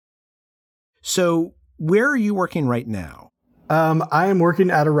So where are you working right now? I am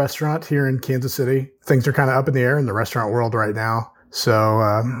working at a restaurant here in Kansas City. Things are kind of up in the air in the restaurant world right now. So,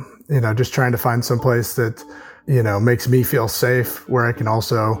 just trying to find some place that, makes me feel safe, where I can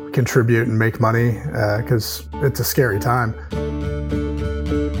also contribute and make money, because it's a scary time.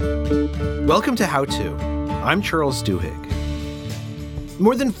 Welcome to How To. I'm Charles Duhigg.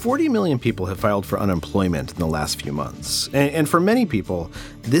 More than 40 million people have filed for unemployment in the last few months. And for many people,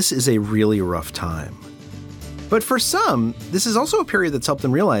 this is a really rough time. But for some, this is also a period that's helped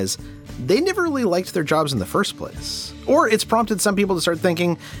them realize they never really liked their jobs in the first place. Or it's prompted some people to start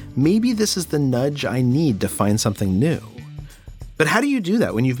thinking, maybe this is the nudge I need to find something new. But how do you do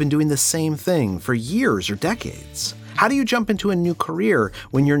that when you've been doing the same thing for years or decades? How do you jump into a new career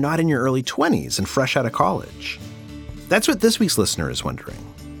when you're not in your early 20s and fresh out of college? That's what this week's listener is wondering.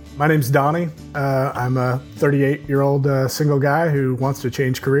 My name's Donnie. I'm a 38-year-old single guy who wants to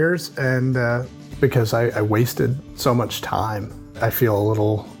change careers, and because I wasted so much time, I feel a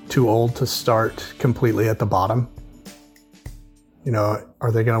little too old to start completely at the bottom.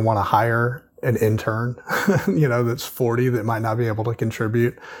 Are they going to want to hire an intern, that's 40 that might not be able to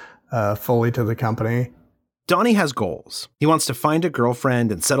contribute fully to the company? Donnie has goals. He wants to find a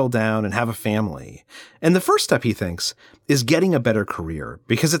girlfriend and settle down and have a family. And the first step, he thinks, is getting a better career,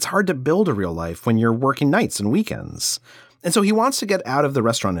 because it's hard to build a real life when you're working nights and weekends. And so he wants to get out of the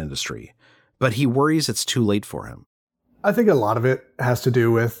restaurant industry, but he worries it's too late for him. I think a lot of it has to do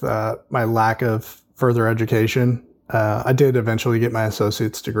with my lack of further education. I did eventually get my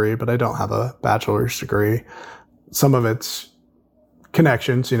associate's degree, but I don't have a bachelor's degree. Some of it's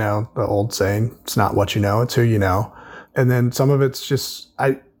connections, the old saying, it's not what you know, it's who you know. And then some of it's just,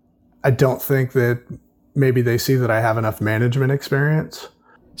 I don't think that maybe they see that I have enough management experience.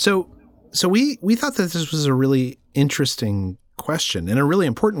 So we thought that this was a really interesting question and a really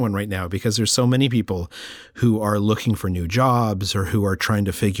important one right now, because there's so many people who are looking for new jobs or who are trying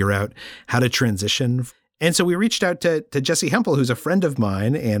to figure out how to transition. And so we reached out to Jessi Hempel, who's a friend of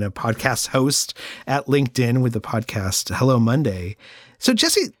mine and a podcast host at LinkedIn with the podcast Hello Monday. So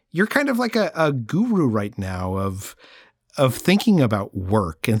Jessi, you're kind of like a guru right now of thinking about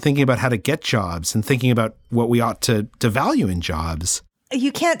work and thinking about how to get jobs and thinking about what we ought to value in jobs.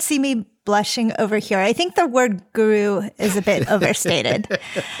 You can't see me blushing over here. I think the word guru is a bit overstated.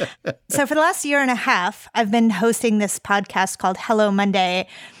 So for the last year and a half, I've been hosting this podcast called Hello Monday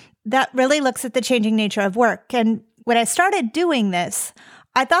that really looks at the changing nature of work. And when I started doing this,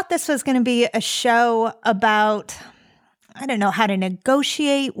 I thought this was going to be a show about, how to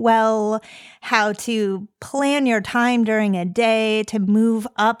negotiate well, how to plan your time during a day to move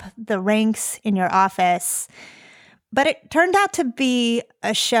up the ranks in your office. But it turned out to be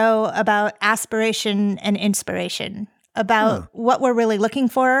a show about aspiration and inspiration, about what we're really looking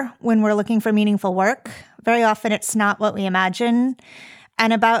for when we're looking for meaningful work. Very often it's not what we imagine,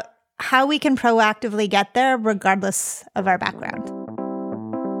 and about how we can proactively get there regardless of our background.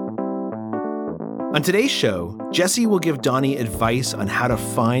 On today's show, Jessi will give Donnie advice on how to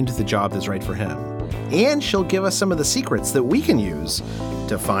find the job that's right for him. And she'll give us some of the secrets that we can use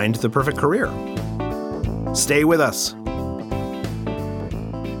to find the perfect career. Stay with us.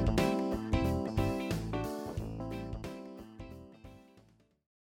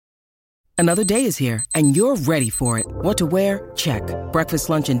 Another day is here, and you're ready for it. What to wear? Check. Breakfast,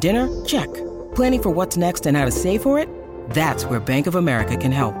 lunch, and dinner? Check. Planning for what's next and how to save for it? That's where Bank of America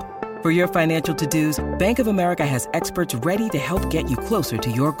can help. For your financial to-dos, Bank of America has experts ready to help get you closer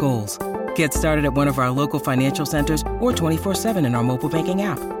to your goals. Get started at one of our local financial centers or 24/7 in our mobile banking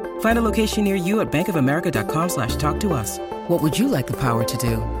app. Find a location near you at bankofamerica.com/talktous. What would you like the power to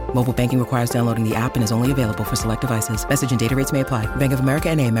do? Mobile banking requires downloading the app and is only available for select devices. Message and data rates may apply. Bank of America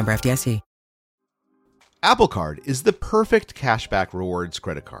N.A., member FDIC. Apple Card is the perfect cashback rewards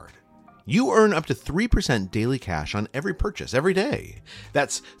credit card. You earn up to 3% daily cash on every purchase every day.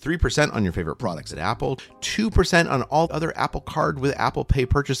 That's 3% on your favorite products at Apple, 2% on all other Apple Card with Apple Pay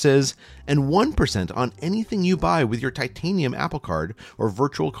purchases, and 1% on anything you buy with your titanium Apple Card or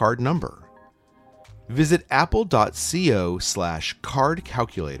virtual card number. Visit apple.co/card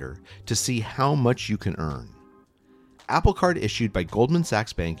calculator to see how much you can earn. Apple Card issued by Goldman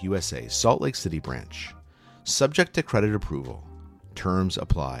Sachs Bank USA, Salt Lake City branch. Subject to credit approval. Terms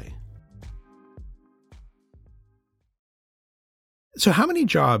apply. So how many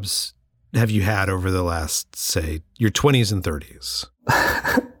jobs have you had over the last, say, your 20s and 30s?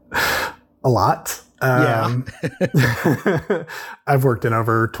 A lot. Yeah. I've worked in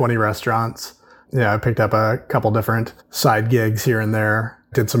over 20 restaurants. Yeah, I picked up a couple different side gigs here and there.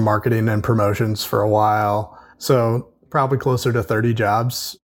 Did some marketing and promotions for a while. So probably closer to 30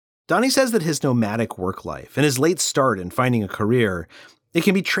 jobs. Donnie says that his nomadic work life and his late start in finding a career, it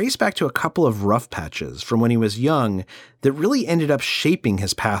can be traced back to a couple of rough patches from when he was young that really ended up shaping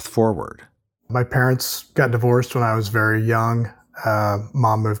his path forward. My parents got divorced when I was very young.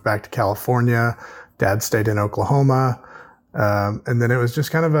 Mom moved back to California. Dad stayed in Oklahoma. And then it was just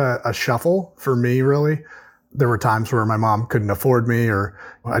kind of a shuffle for me, really. There were times where my mom couldn't afford me, or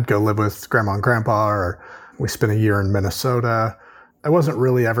I'd go live with grandma and grandpa, or we spent a year in Minnesota. I wasn't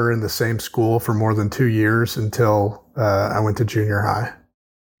really ever in the same school for more than 2 years until I went to junior high.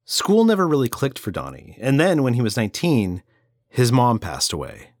 School never really clicked for Donnie. And then when he was 19, his mom passed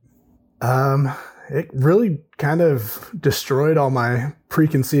away. It really kind of destroyed all my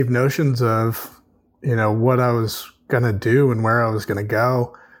preconceived notions of, what I was going to do and where I was going to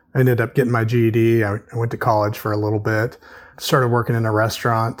go. I ended up getting my GED. I went to college for a little bit, started working in a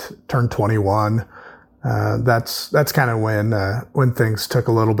restaurant, turned 21. That's kind of when things took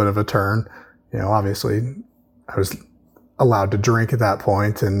a little bit of a turn. Obviously I was allowed to drink at that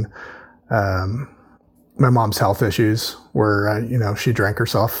point, and my mom's health issues were, she drank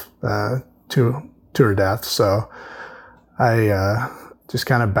herself to her death. So I just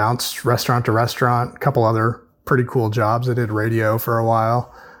kind of bounced restaurant to restaurant, a couple other pretty cool jobs. I did radio for a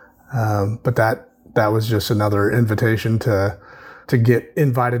while, but that was just another invitation to get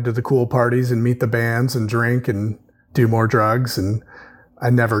invited to the cool parties and meet the bands and drink and do more drugs. And I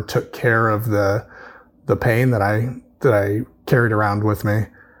never took care of the pain that I carried around with me.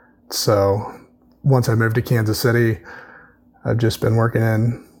 So once I moved to Kansas City, I've just been working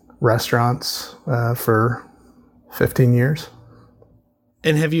in restaurants for 15 years.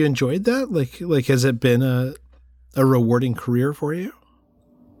 And have you enjoyed that? Like has it been a rewarding career for you?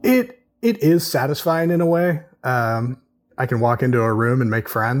 It is satisfying in a way. I can walk into a room and make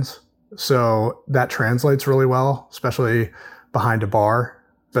friends. So that translates really well, especially behind a bar.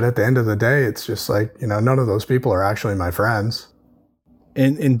 But at the end of the day, it's just like, none of those people are actually my friends.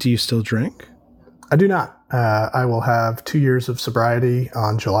 And do you still drink? I do not. I will have 2 years of sobriety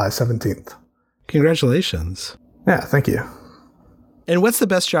on July 17th. Congratulations. Yeah, thank you. And what's the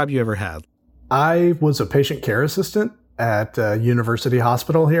best job you ever had? I was a patient care assistant at University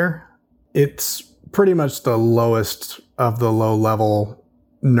Hospital here. It's pretty much the lowest of the low-level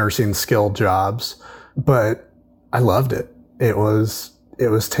nursing skill jobs, but I loved it. It was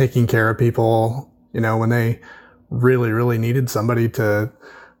taking care of people, when they really, really needed somebody to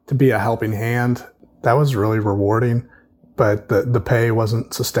be a helping hand. That was really rewarding, but the pay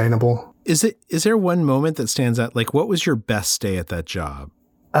wasn't sustainable. Is there one moment that stands out? Like, what was your best day at that job?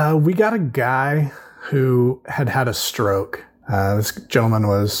 We got a guy who had a stroke. This gentleman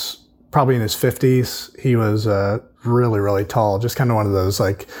was probably in his 50s. He was really, really tall, just kind of one of those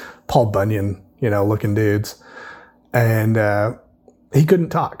like Paul Bunyan, looking dudes. And he couldn't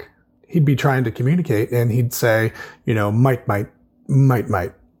talk. He'd be trying to communicate and he'd say, might.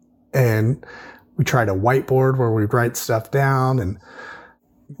 And we tried a whiteboard where we'd write stuff down, and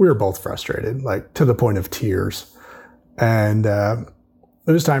we were both frustrated, like to the point of tears. And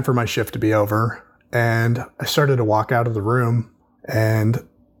it was time for my shift to be over. And I started to walk out of the room. And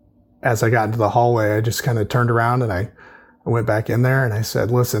as I got into the hallway, I just kind of turned around and I went back in there and I said,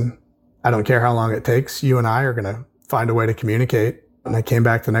 listen, I don't care how long it takes. You and I are going to find a way to communicate. And I came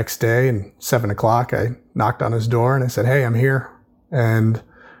back the next day, and 7:00, I knocked on his door and I said, hey, I'm here. And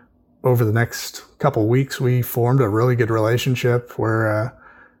over the next couple of weeks, we formed a really good relationship where,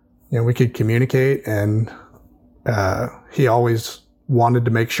 we could communicate, and he always wanted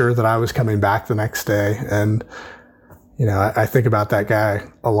to make sure that I was coming back the next day. And, I think about that guy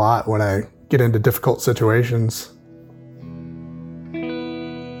a lot when I get into difficult situations.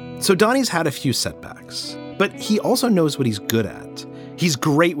 So Donnie's had a few setbacks, but he also knows what he's good at. He's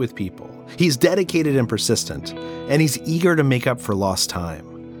great with people. He's dedicated and persistent, and he's eager to make up for lost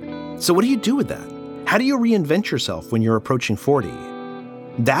time. So what do you do with that? How do you reinvent yourself when you're approaching 40?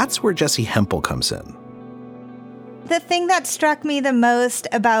 That's where Jessi Hempel comes in. The thing that struck me the most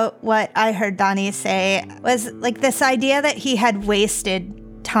about what I heard Donnie say was like this idea that he had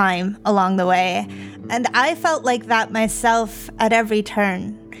wasted time along the way. And I felt like that myself at every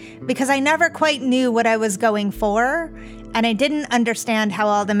turn, because I never quite knew what I was going for. And I didn't understand how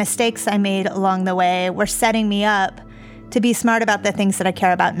all the mistakes I made along the way were setting me up to be smart about the things that I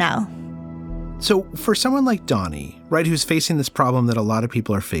care about now. So for someone like Donnie, right, who's facing this problem that a lot of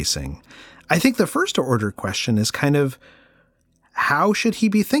people are facing, I think the first order question is kind of, how should he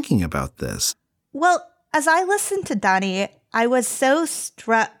be thinking about this? Well, as I listened to Donnie, I was so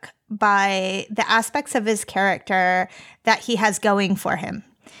struck by the aspects of his character that he has going for him.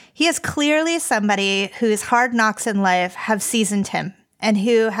 He is clearly somebody whose hard knocks in life have seasoned him and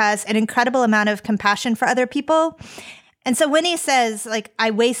who has an incredible amount of compassion for other people. And so when he says, like,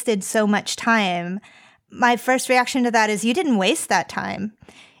 I wasted so much time, my first reaction to that is you didn't waste that time.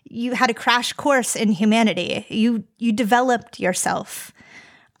 You had a crash course in humanity. You developed yourself.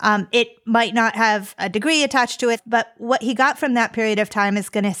 It might not have a degree attached to it, but what he got from that period of time is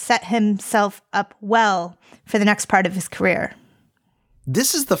going to set himself up well for the next part of his career.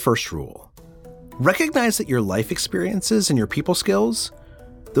 This is the first rule. Recognize that your life experiences and your people skills,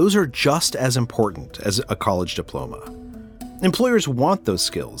 those are just as important as a college diploma. Employers want those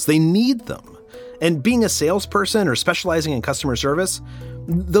skills. They need them. And being a salesperson or specializing in customer service,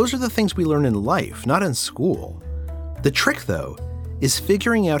 those are the things we learn in life, not in school. The trick, though, is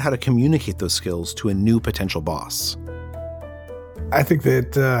figuring out how to communicate those skills to a new potential boss. I think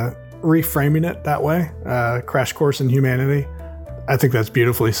that reframing it that way, crash course in humanity, I think that's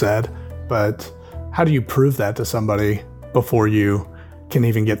beautifully said. But how do you prove that to somebody before you can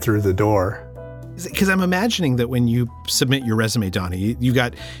even get through the door? Because I'm imagining that when you submit your resume, Donnie, you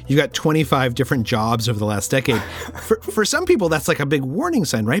got 25 different jobs over the last decade. For some people, that's like a big warning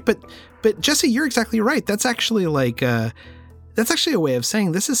sign, right? But Jesse, you're exactly right. That's actually like that's actually a way of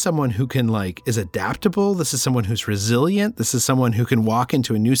saying this is someone who can is adaptable. This is someone who's resilient. This is someone who can walk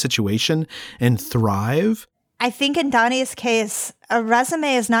into a new situation and thrive. I think in Donnie's case, a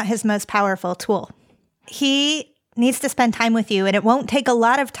resume is not his most powerful tool. He needs to spend time with you, and it won't take a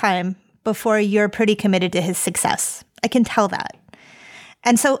lot of time before you're pretty committed to his success. I can tell that.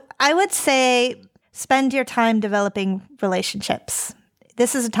 And so I would say spend your time developing relationships.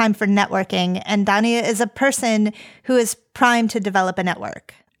 This is a time for networking, and Donnie is a person who is primed to develop a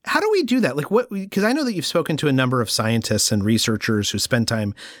network. How do we do that? Because I know that you've spoken to a number of scientists and researchers who spend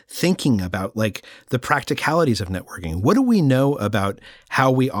time thinking about the practicalities of networking. What do we know about how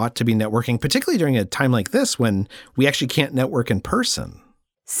we ought to be networking, particularly during a time like this when we actually can't network in person?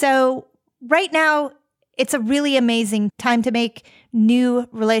 So right now, it's a really amazing time to make new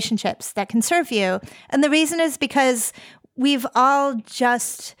relationships that can serve you. And the reason is because we've all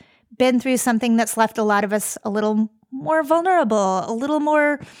just been through something that's left a lot of us a little more vulnerable, a little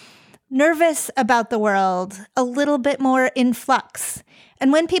more nervous about the world, a little bit more in flux.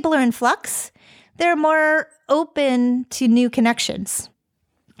 And when people are in flux, they're more open to new connections.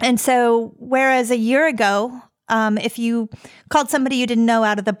 And so whereas a year ago, if you called somebody you didn't know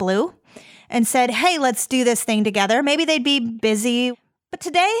out of the blue and said, hey, let's do this thing together, maybe they'd be busy. But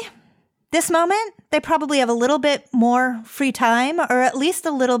today, this moment, they probably have a little bit more free time or at least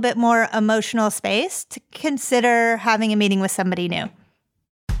a little bit more emotional space to consider having a meeting with somebody new.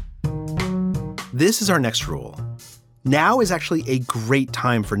 This is our next rule. Now is actually a great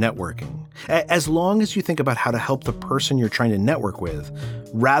time for networking, as long as you think about how to help the person you're trying to network with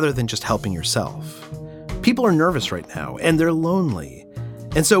rather than just helping yourself. People are nervous right now and they're lonely.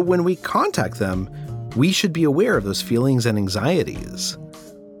 And so when we contact them, we should be aware of those feelings and anxieties.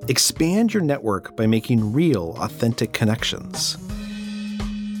 Expand your network by making real, authentic connections.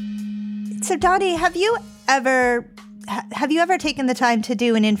 So, Donnie, have you ever taken the time to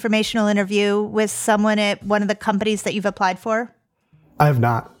do an informational interview with someone at one of the companies that you've applied for? I have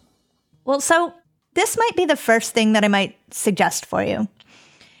not. Well, so this might be the first thing that I might suggest for you.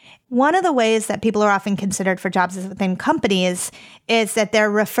 One of the ways that people are often considered for jobs within companies is that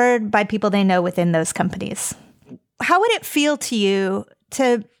they're referred by people they know within those companies. How would it feel to you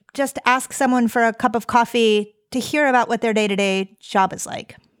to just ask someone for a cup of coffee to hear about what their day-to-day job is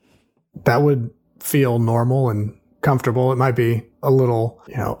like? That would feel normal and comfortable. It might be a little,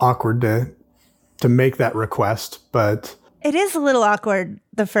 awkward to make that request, but it is a little awkward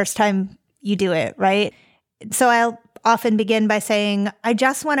the first time you do it, right? So I'll often begin by saying, I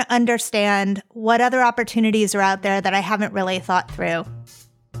just want to understand what other opportunities are out there that I haven't really thought through.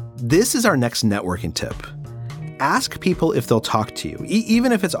 This is our next networking tip. Ask people if they'll talk to you,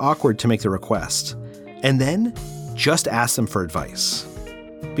 even if it's awkward to make the request. And then just ask them for advice.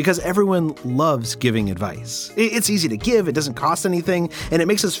 Because everyone loves giving advice. It's easy to give, it doesn't cost anything, and it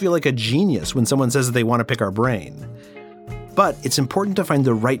makes us feel like a genius when someone says that they want to pick our brain. But it's important to find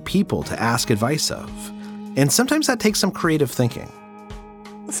the right people to ask advice of. And sometimes that takes some creative thinking.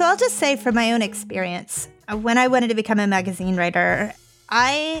 So I'll just say from my own experience, when I wanted to become a magazine writer,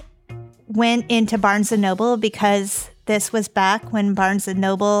 I went into Barnes & Noble because this was back when Barnes &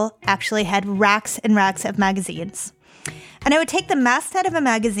 Noble actually had racks and racks of magazines. And I would take the masthead of a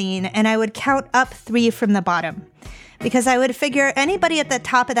magazine and I would count up 3 from the bottom because I would figure anybody at the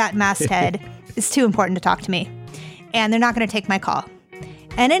top of that masthead is too important to talk to me and they're not going to take my call.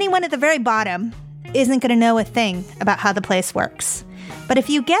 And anyone at the very bottom isn't going to know a thing about how the place works. But if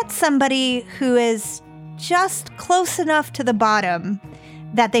you get somebody who is just close enough to the bottom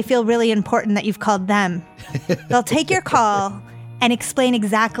that they feel really important that you've called them. They'll take your call and explain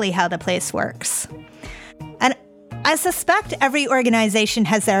exactly how the place works. And I suspect every organization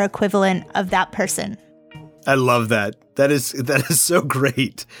has their equivalent of that person. I love that. That is so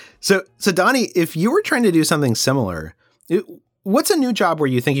great. So Donnie, if you were trying to do something similar, what's a new job where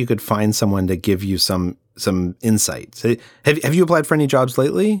you think you could find someone to give you some insights? Have you applied for any jobs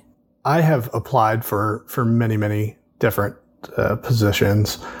lately? I have applied for many, many different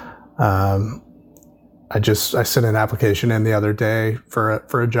positions. I sent an application in the other day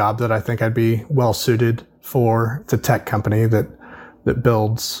for a job that I think I'd be well suited for. It's a tech company that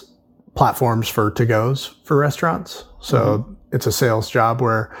builds platforms for to-goes for restaurants. So it's a sales job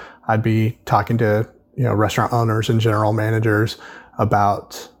where I'd be talking to restaurant owners and general managers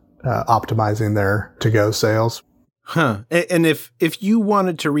about optimizing their to-go sales. Huh. And if you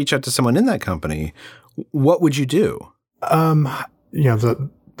wanted to reach out to someone in that company, what would you do? The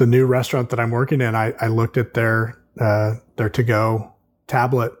new restaurant that I'm working in, I looked at their to-go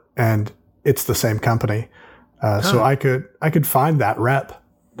tablet, and it's the same company. So I could find that rep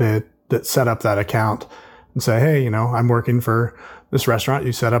that set up that account and say, hey, I'm working for this restaurant.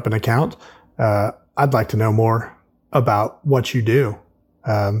 You set up an account. I'd like to know more about what you do,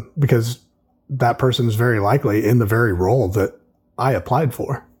 because that person is very likely in the very role that I applied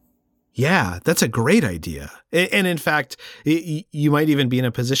for. Yeah, that's a great idea. And in fact, you might even be in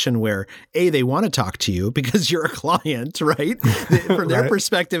a position where A, they want to talk to you because you're a client, right? From their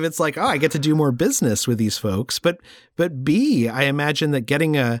perspective, it's like, oh, I get to do more business with these folks. But B, I imagine that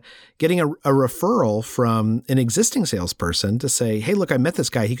getting a referral from an existing salesperson to say, hey, look, I met this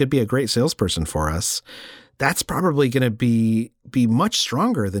guy. He could be a great salesperson for us. That's probably going to be much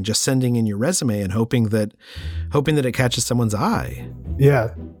stronger than just sending in your resume and hoping that it catches someone's eye.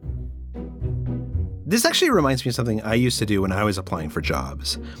 Yeah. This actually reminds me of something I used to do when I was applying for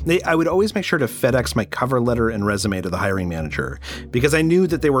jobs. I would always make sure to FedEx my cover letter and resume to the hiring manager because I knew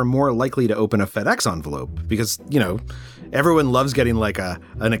that they were more likely to open a FedEx envelope because, everyone loves getting like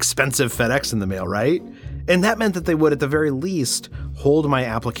an expensive FedEx in the mail, right? And that meant that they would, at the very least, hold my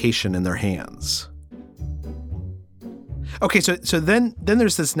application in their hands. Okay, so then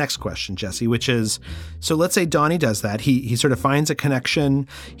there's this next question, Jesse, which is, so let's say Donnie does that. He sort of finds a connection.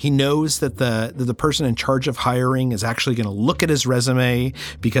 He knows that the person in charge of hiring is actually going to look at his resume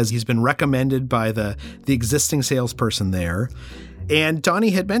because he's been recommended by the existing salesperson there. And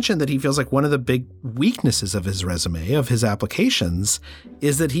Donnie had mentioned that he feels like one of the big weaknesses of his resume, of his applications,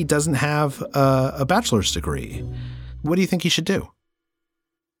 is that he doesn't have a bachelor's degree. What do you think he should do?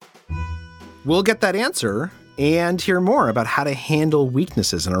 We'll get that answer and hear more about how to handle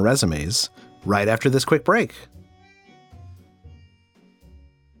weaknesses in our resumes right after this quick break.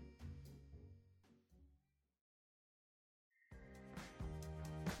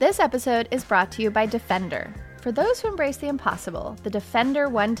 This episode is brought to you by Defender. For those who embrace the impossible, the Defender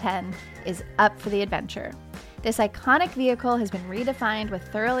 110 is up for the adventure. This iconic vehicle has been redefined with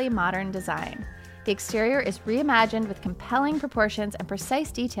thoroughly modern design. The exterior is reimagined with compelling proportions and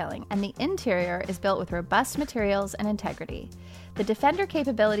precise detailing, and the interior is built with robust materials and integrity. The Defender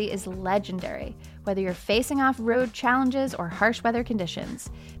capability is legendary, whether you're facing off road challenges or harsh weather conditions.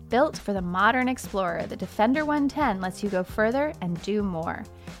 Built for the modern explorer, the Defender 110 lets you go further and do more.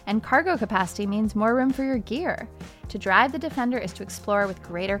 And cargo capacity means more room for your gear. To drive the Defender is to explore with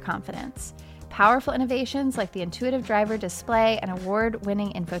greater confidence. Powerful innovations like the intuitive driver display and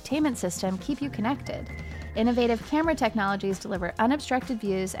award-winning infotainment system keep you connected. Innovative camera technologies deliver unobstructed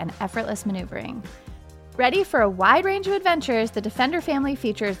views and effortless maneuvering. Ready for a wide range of adventures, the Defender family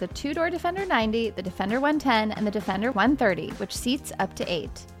features the two-door Defender 90, the Defender 110, and the Defender 130, which seats up to 8.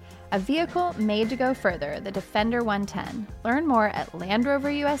 A vehicle made to go further, the Defender 110. Learn more at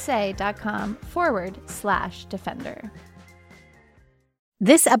LandRoverUSA.com/Defender.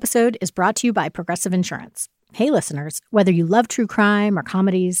 This episode is brought to you by Progressive Insurance. Hey, listeners, whether you love true crime or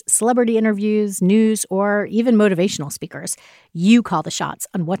comedies, celebrity interviews, news, or even motivational speakers, you call the shots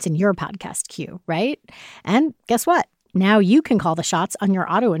on what's in your podcast queue, right? And guess what? Now you can call the shots on your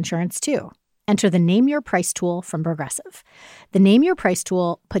auto insurance, too. Enter the Name Your Price tool from Progressive. The Name Your Price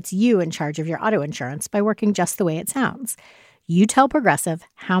tool puts you in charge of your auto insurance by working just the way it sounds. You tell Progressive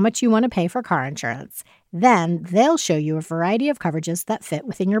how much you want to pay for car insurance. Then they'll show you a variety of coverages that fit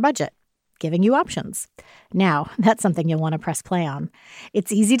within your budget, giving you options. Now, that's something you'll want to press play on.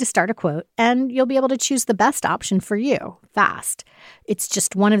 It's easy to start a quote, and you'll be able to choose the best option for you fast. It's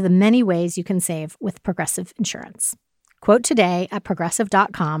just one of the many ways you can save with Progressive Insurance. Quote today at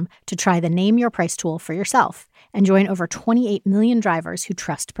Progressive.com to try the Name Your Price tool for yourself and join over 28 million drivers who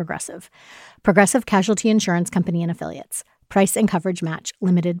trust Progressive. Progressive Casualty Insurance Company and Affiliates. Price and coverage match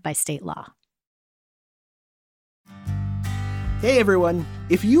limited by state law. Hey everyone,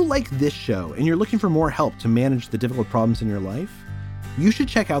 if you like this show and you're looking for more help to manage the difficult problems in your life, you should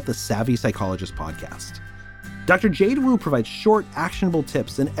check out the Savvy Psychologist podcast. Dr. Jade Wu provides short, actionable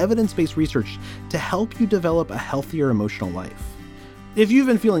tips and evidence-based research to help you develop a healthier emotional life. If you've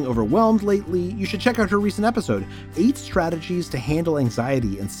been feeling overwhelmed lately, you should check out her recent episode, 8 Strategies to Handle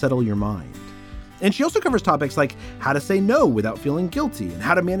Anxiety and Settle Your Mind. And she also covers topics like how to say no without feeling guilty, and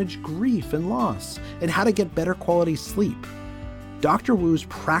how to manage grief and loss, and how to get better quality sleep. Dr. Wu's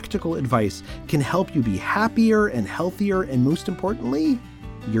practical advice can help you be happier and healthier, and most importantly,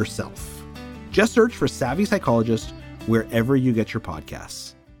 yourself. Just search for Savvy Psychologist wherever you get your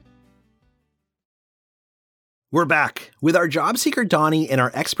podcasts. We're back with our job seeker Donnie and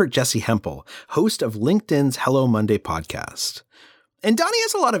our expert Jesse Hempel, host of LinkedIn's Hello Monday podcast. And Donnie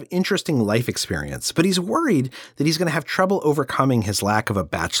has a lot of interesting life experience, but he's worried that he's going to have trouble overcoming his lack of a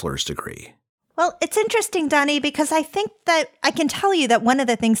bachelor's degree. Well, it's interesting, Donnie, because I think that I can tell you that one of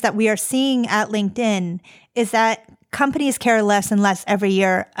the things that we are seeing at LinkedIn is that companies care less and less every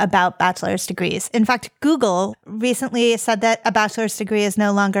year about bachelor's degrees. In fact, Google recently said that a bachelor's degree is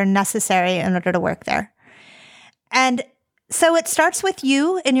no longer necessary in order to work there. And so it starts with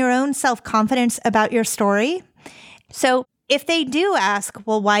you and your own self-confidence about your story. So if they do ask,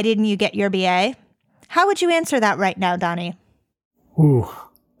 well, why didn't you get your BA? How would you answer that right now, Donnie? Ooh,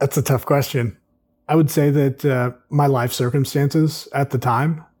 that's a tough question. I would say that my life circumstances at the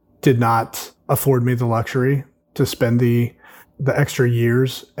time did not afford me the luxury to spend the extra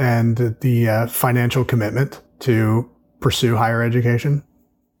years and the financial commitment to pursue higher education.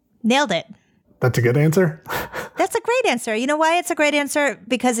 Nailed it. That's a good answer. That's a great answer. You know why it's a great answer?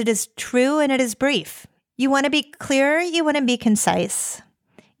 Because it is true and it is brief. You want to be clear, you want to be concise.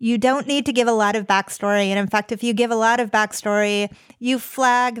 You don't need to give a lot of backstory. And in fact, if you give a lot of backstory, you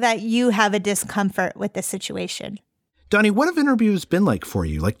flag that you have a discomfort with the situation. Donnie, what have interviews been like for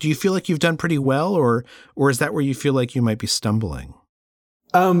you? Like, do you feel like you've done pretty well, or is that where you feel like you might be stumbling?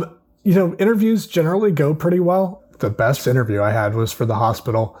 Interviews generally go pretty well. The best interview I had was for the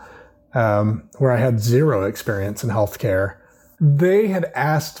hospital, where I had zero experience in healthcare. They had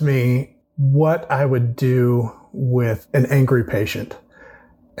asked me what I would do with an angry patient.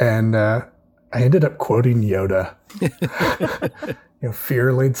 And I ended up quoting Yoda.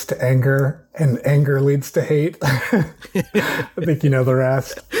 Fear leads to anger, and anger leads to hate. I think you know the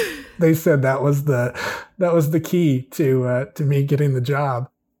rest. They said that was the key to me getting the job.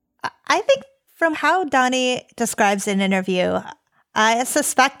 I think from how Donnie describes an interview, I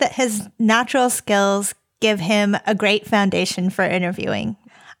suspect that his natural skills give him a great foundation for interviewing.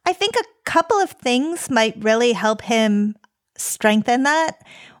 I think a couple of things might really help him strengthen that.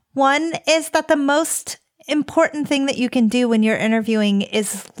 One is that the most important thing that you can do when you're interviewing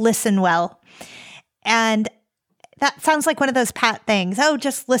is listen well. And that sounds like one of those pat things. Oh,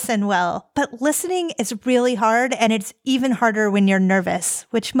 just listen well. But listening is really hard, and it's even harder when you're nervous,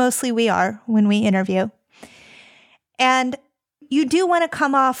 which mostly we are when we interview. And you do want to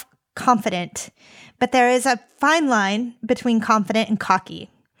come off confident, but there is a fine line between confident and cocky.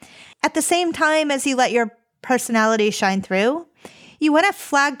 At the same time as you let your personality shine through, you want to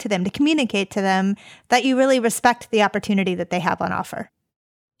flag to them, to communicate to them that you really respect the opportunity that they have on offer.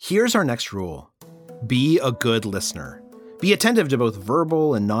 Here's our next rule. Be a good listener. Be attentive to both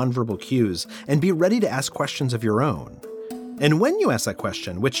verbal and nonverbal cues, and be ready to ask questions of your own. And when you ask that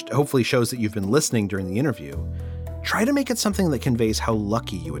question, which hopefully shows that you've been listening during the interview, try to make it something that conveys how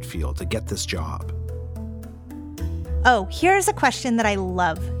lucky you would feel to get this job. Oh, here's a question that I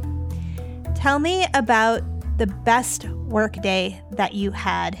love. Tell me about the best workday that you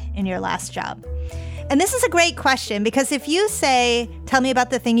had in your last job. And this is a great question, because if you say, tell me about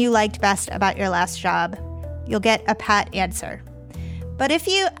the thing you liked best about your last job, you'll get a pat answer. But if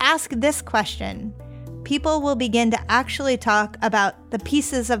you ask this question, people will begin to actually talk about the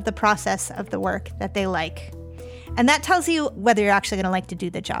pieces of the process of the work that they like. And that tells you whether you're actually going to like to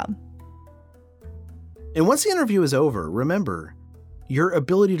do the job. And once the interview is over, remember, your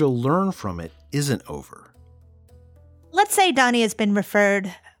ability to learn from it isn't over. Let's say Donnie has been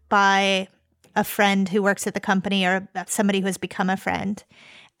referred by a friend who works at the company, or somebody who has become a friend,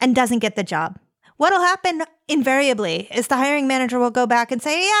 and doesn't get the job. What'll happen invariably is the hiring manager will go back and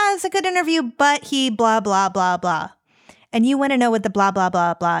say, yeah, it's a good interview, but he blah, blah, blah, blah. And you want to know what the blah, blah,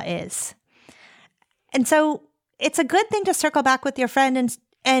 blah, blah is. And so it's a good thing to circle back with your friend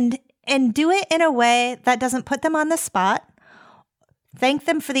and and do it in a way that doesn't put them on the spot. Thank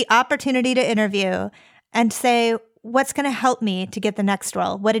them for the opportunity to interview and say, what's going to help me to get the next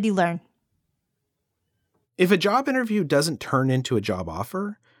role? What did you learn? If a job interview doesn't turn into a job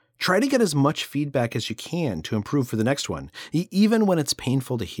offer, try to get as much feedback as you can to improve for the next one, even when it's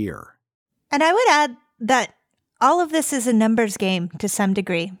painful to hear. And I would add that all of this is a numbers game to some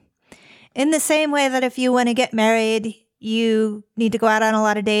degree. In the same way that if you want to get married, you need to go out on a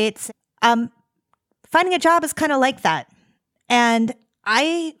lot of dates. Finding a job is kind of like that. And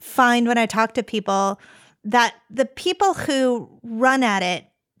I find when I talk to people that the people who run at it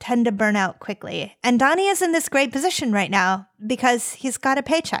tend to burn out quickly. And Donnie is in this great position right now because he's got a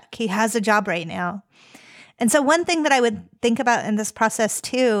paycheck. He has a job right now. And so one thing that I would think about in this process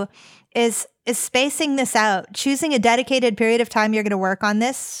too is spacing this out, choosing a dedicated period of time you're going to work on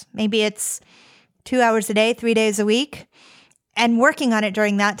this. Maybe it's 2 hours a day, 3 days a week, and working on it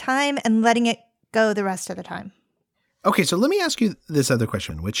during that time and letting it go the rest of the time. Okay, so let me ask you this other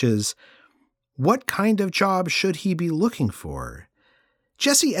question, which is, what kind of job should he be looking for?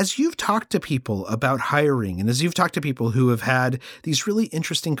 Jesse, as you've talked to people about hiring and as you've talked to people who have had these really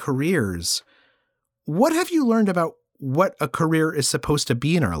interesting careers, what have you learned about what a career is supposed to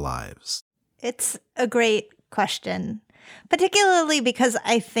be in our lives? It's a great question, particularly because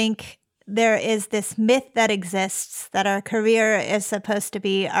I think there is this myth that exists that our career is supposed to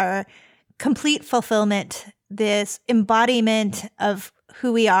be our complete fulfillment, this embodiment of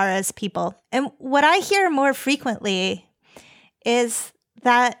who we are as people. And what I hear more frequently is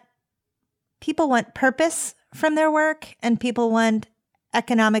that people want purpose from their work and people want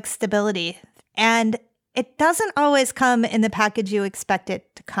economic stability. And it doesn't always come in the package you expect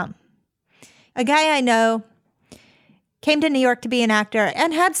it to come. A guy I know came to New York to be an actor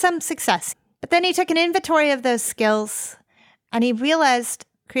and had some success. But then he took an inventory of those skills and he realized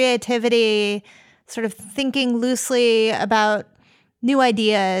creativity, sort of thinking loosely about new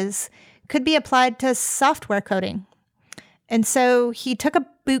ideas, could be applied to software coding. And so he took a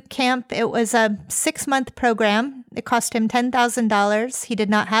boot camp. It was a 6-month program. It cost him $10,000. He did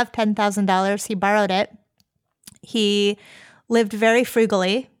not have $10,000. He borrowed it. He lived very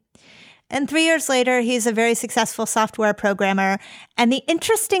frugally. And 3 years later, he's a very successful software programmer. And the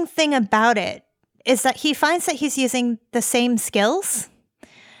interesting thing about it is that he finds that he's using the same skills.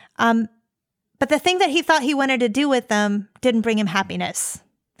 But the thing that he thought he wanted to do with them didn't bring him happiness.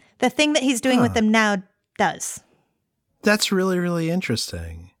 The thing that he's doing with them now does. That's really, really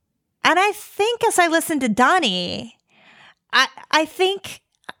interesting. And I think as I listen to Donnie, I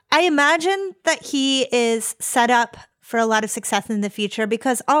imagine that he is set up for a lot of success in the future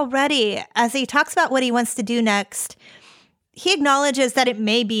because already, as he talks about what he wants to do next, he acknowledges that it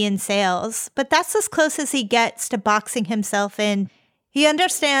may be in sales, but that's as close as he gets to boxing himself in. He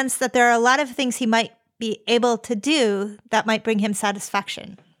understands that there are a lot of things he might be able to do that might bring him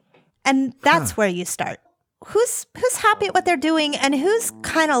satisfaction. And that's where you start. Who's happy at what they're doing and who's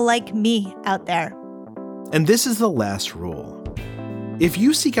kind of like me out there? And this is the last rule. If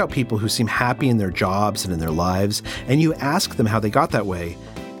you seek out people who seem happy in their jobs and in their lives, and you ask them how they got that way,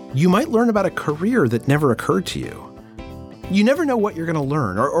 you might learn about a career that never occurred to you. You never know what you're going to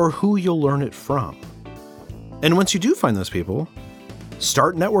learn or who you'll learn it from. And once you do find those people,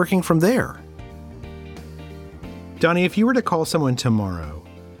 start networking from there. Donnie, if you were to call someone tomorrow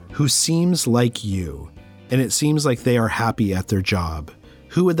who seems like you, and it seems like they are happy at their job,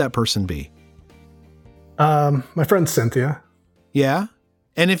 who would that person be? My friend Cynthia. Yeah?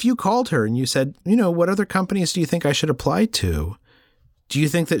 And if you called her and you said, what other companies do you think I should apply to? Do you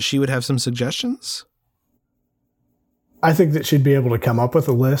think that she would have some suggestions? I think that she'd be able to come up with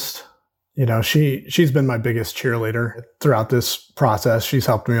a list. She's been my biggest cheerleader throughout this process. She's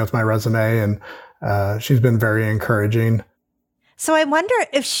helped me with my resume and she's been very encouraging. So I wonder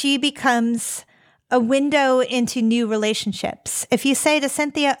if she becomes a window into new relationships. If you say to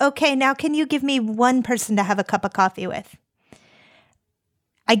Cynthia, okay, now can you give me one person to have a cup of coffee with?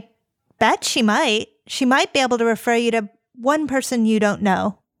 I bet she might. She might be able to refer you to one person you don't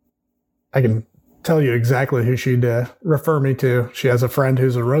know. I can tell you exactly who she'd refer me to. She has a friend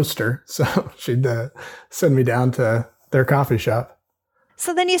who's a roaster, so she'd send me down to their coffee shop.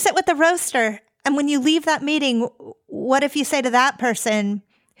 So then you sit with the roaster, and when you leave that meeting, what if you say to that person,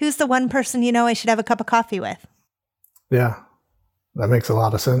 who's the one person you know I should have a cup of coffee with? Yeah, that makes a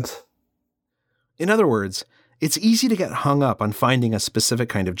lot of sense. In other words, it's easy to get hung up on finding a specific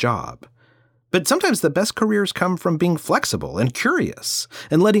kind of job. But sometimes the best careers come from being flexible and curious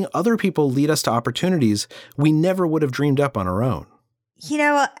and letting other people lead us to opportunities we never would have dreamed up on our own.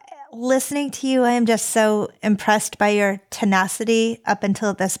 listening to you, I am just so impressed by your tenacity up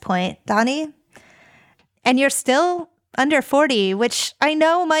until this point, Donnie. And you're still under 40, which I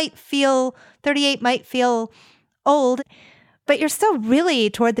know 38 might feel old, but you're still really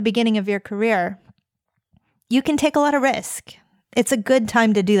toward the beginning of your career. You can take a lot of risk. It's a good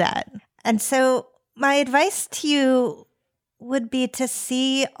time to do that. And so my advice to you would be to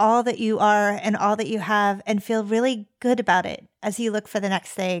see all that you are and all that you have and feel really good about it as you look for the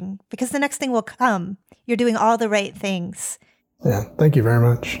next thing, because the next thing will come. You're doing all the right things. Yeah, thank you very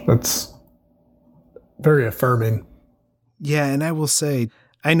much. That's very affirming. Yeah, and I will say,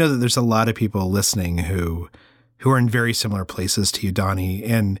 I know that there's a lot of people listening who are in very similar places to you, Donnie,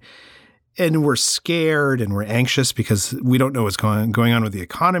 and we're scared and we're anxious because we don't know what's going on with the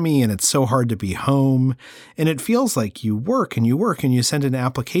economy, and it's so hard to be home. And it feels like you work and you send in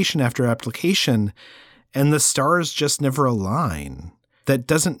application after application, and the stars just never align. That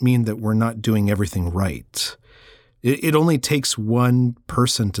doesn't mean that we're not doing everything right. It only takes one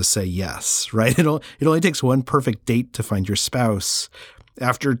person to say yes, right? It only takes one perfect date to find your spouse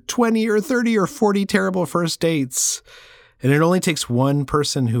after 20 or 30 or 40 terrible first dates. And it only takes one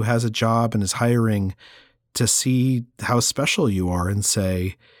person who has a job and is hiring to see how special you are and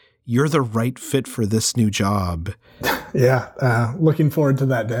say, you're the right fit for this new job. Yeah, looking forward to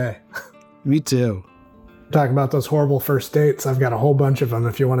that day. Me too. Talking about those horrible first dates, I've got a whole bunch of them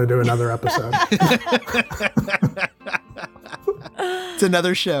if you want to do another episode. It's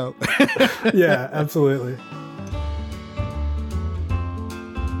another show. Yeah, absolutely.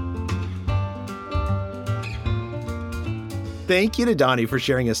 Thank you to Donnie for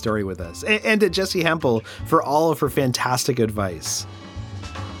sharing his story with us, and to Jessi Hempel for all of her fantastic advice.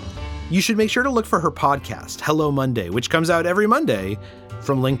 You should make sure to look for her podcast, Hello Monday, which comes out every Monday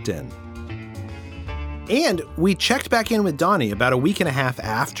from LinkedIn. And we checked back in with Donnie about a week and a half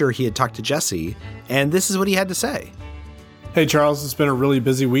after he had talked to Jessi, and this is what he had to say. Hey, Charles, it's been a really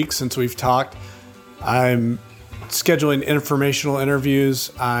busy week since we've talked. I'm scheduling informational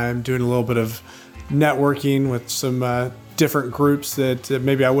interviews. I'm doing a little bit of networking with some different groups that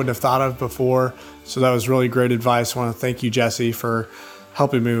maybe I wouldn't have thought of before. So that was really great advice. I want to thank you, Jessi, for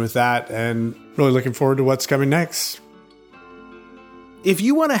helping me with that, and really looking forward to what's coming next. If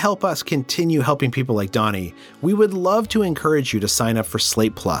you want to help us continue helping people like Donnie, we would love to encourage you to sign up for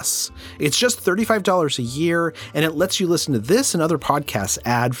Slate Plus. It's just $35 a year, and it lets you listen to this and other podcasts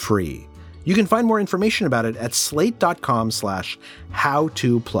ad-free. You can find more information about it at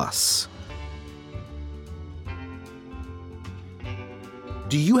slate.com/howtoplus.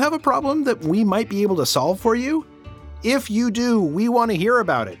 Do you have a problem that we might be able to solve for you? If you do, we want to hear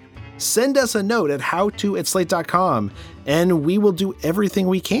about it. Send us a note at howto@slate.com, and we will do everything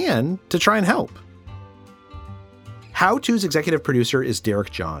we can to try and help. How To's executive producer is Derek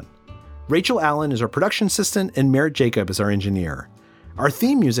John. Rachel Allen is our production assistant, and Merritt Jacob is our engineer. Our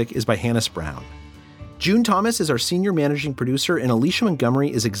theme music is by Hannes Brown. June Thomas is our senior managing producer, and Alicia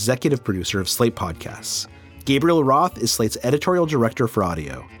Montgomery is executive producer of Slate Podcasts. Gabriel Roth is Slate's editorial director for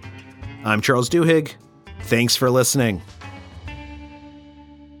audio. I'm Charles Duhigg. Thanks for listening.